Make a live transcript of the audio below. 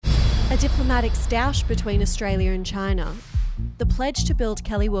A diplomatic stoush between Australia and China. The pledge to build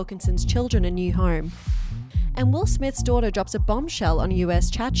Kelly Wilkinson's children a new home. And Will Smith's daughter drops a bombshell on a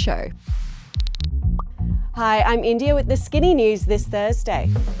US chat show. Hi, I'm India with the Skinny News this Thursday.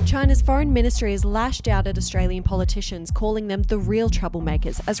 China's foreign ministry has lashed out at Australian politicians, calling them the real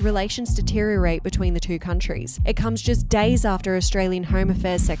troublemakers as relations deteriorate between the two countries. It comes just days after Australian Home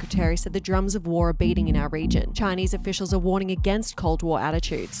Affairs Secretary said the drums of war are beating in our region. Chinese officials are warning against Cold War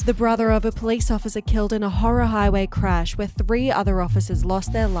attitudes. The brother of a police officer killed in a horror highway crash where 3 other officers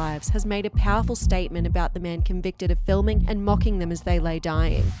lost their lives has made a powerful statement about the man convicted of filming and mocking them as they lay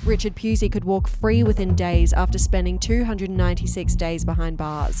dying. Richard Pusey could walk free within days after spending 296 days behind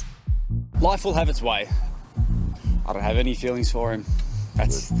bars. Life will have its way. I don't have any feelings for him.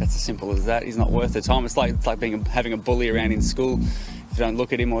 That's as simple as that. He's not worth the time. It's like having a bully around in school. If you don't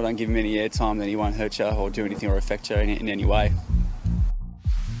look at him or don't give him any airtime, then he won't hurt you or do anything or affect you in any way.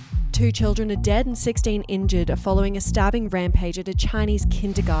 2 children are dead and 16 injured following a stabbing rampage at a Chinese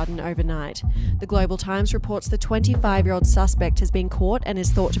kindergarten overnight. The Global Times reports the 25-year-old suspect has been caught and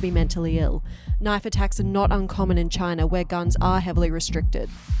is thought to be mentally ill. Knife attacks are not uncommon in China, where guns are heavily restricted.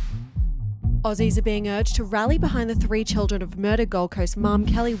 Aussies are being urged to rally behind the 3 children of murdered Gold Coast mum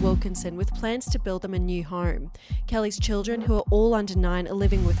Kelly Wilkinson with plans to build them a new home. Kelly's children, who are all under 9, are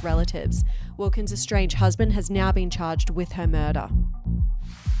living with relatives. Wilkinson's estranged husband has now been charged with her murder.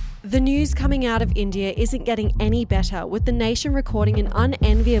 The news coming out of India isn't getting any better, with the nation recording an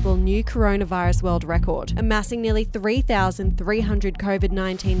unenviable new coronavirus world record, amassing nearly 3,300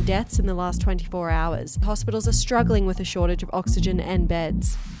 COVID-19 deaths in the last 24 hours. Hospitals are struggling with a shortage of oxygen and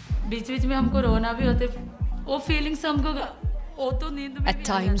beds. At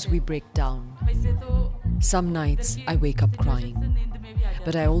times we break down. Some nights I wake up crying.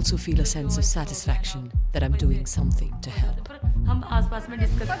 But I also feel a sense of satisfaction that I'm doing something to help.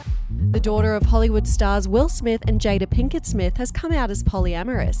 The daughter of Hollywood stars Will Smith and Jada Pinkett Smith has come out as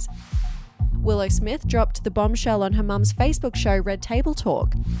polyamorous. Willow Smith dropped the bombshell on her mum's Facebook show Red Table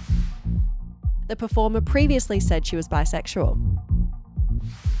Talk. The performer previously said she was bisexual.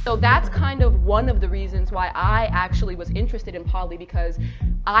 So that's kind of one of the reasons why I actually was interested in poly, because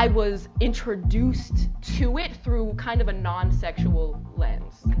I was introduced to it through kind of a non-sexual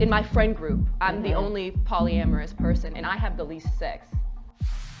lens. In my friend group, I'm the only polyamorous person and I have the least sex.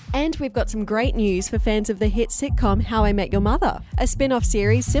 And we've got some great news for fans of the hit sitcom How I Met Your Mother. A spin-off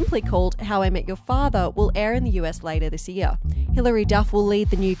series simply called How I Met Your Father will air in the US later this year. Hilary Duff will lead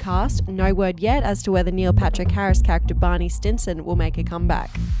the new cast. No word yet as to whether Neil Patrick Harris character Barney Stinson will make a comeback.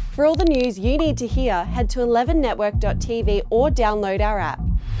 For all the news you need to hear, head to 11network.tv or download our app.